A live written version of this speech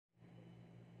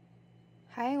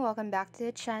Hi, welcome back to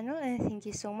the channel and thank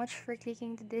you so much for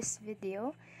clicking to this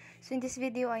video. So in this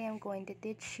video, I am going to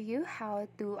teach you how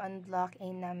to unblock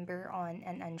a number on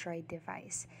an Android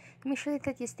device. Make sure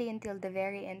that you stay until the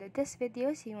very end of this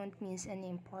video so you won't miss any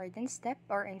important step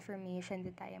or information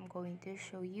that I am going to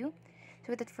show you.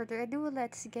 So without further ado,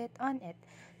 let's get on it.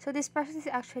 So this process is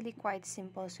actually quite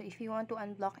simple. So if you want to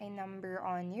unblock a number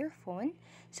on your phone,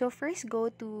 so first go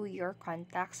to your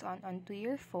contacts onto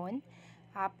your phone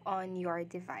app on your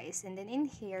device, and then in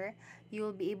here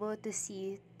you'll be able to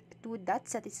see two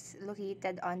dots that is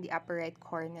located on the upper right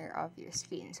corner of your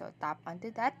screen. So tap onto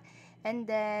that and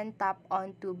then tap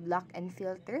onto block and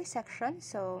filter section.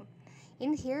 So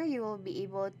in here you will be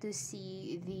able to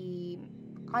see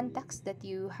the contacts that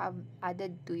you have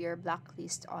added to your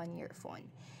blacklist on your phone,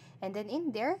 and then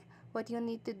in there what you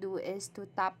need to do is to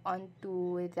tap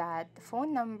onto that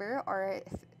phone number or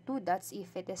two dots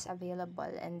if it is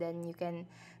available, and then you can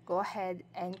go ahead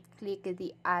and click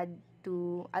the add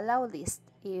to allow list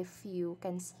if you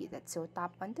can see that. So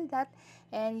tap onto that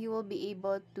and you will be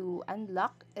able to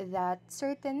unlock that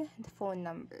certain phone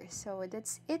number. So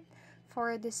that's it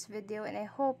for this video, and I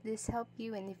hope this helped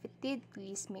you, and if it did,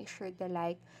 please make sure to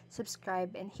like,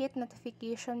 subscribe, and hit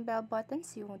notification bell button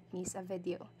so you won't miss a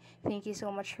video. Thank you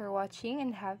so much for watching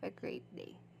and have a great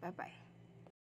day. Bye bye.